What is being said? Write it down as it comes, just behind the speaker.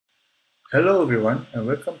Hello everyone, and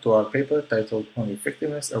welcome to our paper titled On the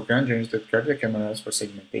Effectiveness of Grand-Generated Cardiac MRIs for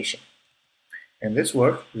Segmentation. In this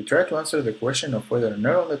work, we try to answer the question of whether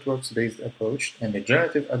neural networks-based approach and the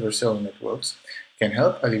generative adversarial networks can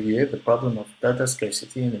help alleviate the problem of data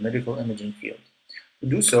scarcity in the medical imaging field. To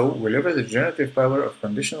do so, we leverage the generative power of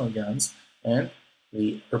conditional GANs and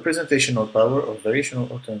the representational power of variational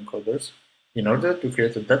autoencoders in order to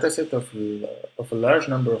create a dataset of a large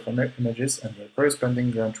number of images and their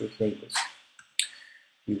corresponding ground truth labels.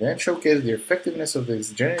 We then showcase the effectiveness of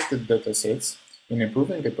these generated datasets in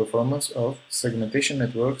improving the performance of segmentation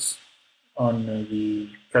networks on the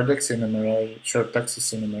cardiac MRI,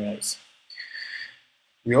 short-axis MRIs.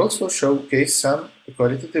 We also showcase some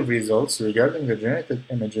qualitative results regarding the generated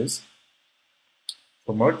images.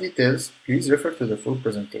 For more details, please refer to the full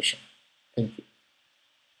presentation. Thank you.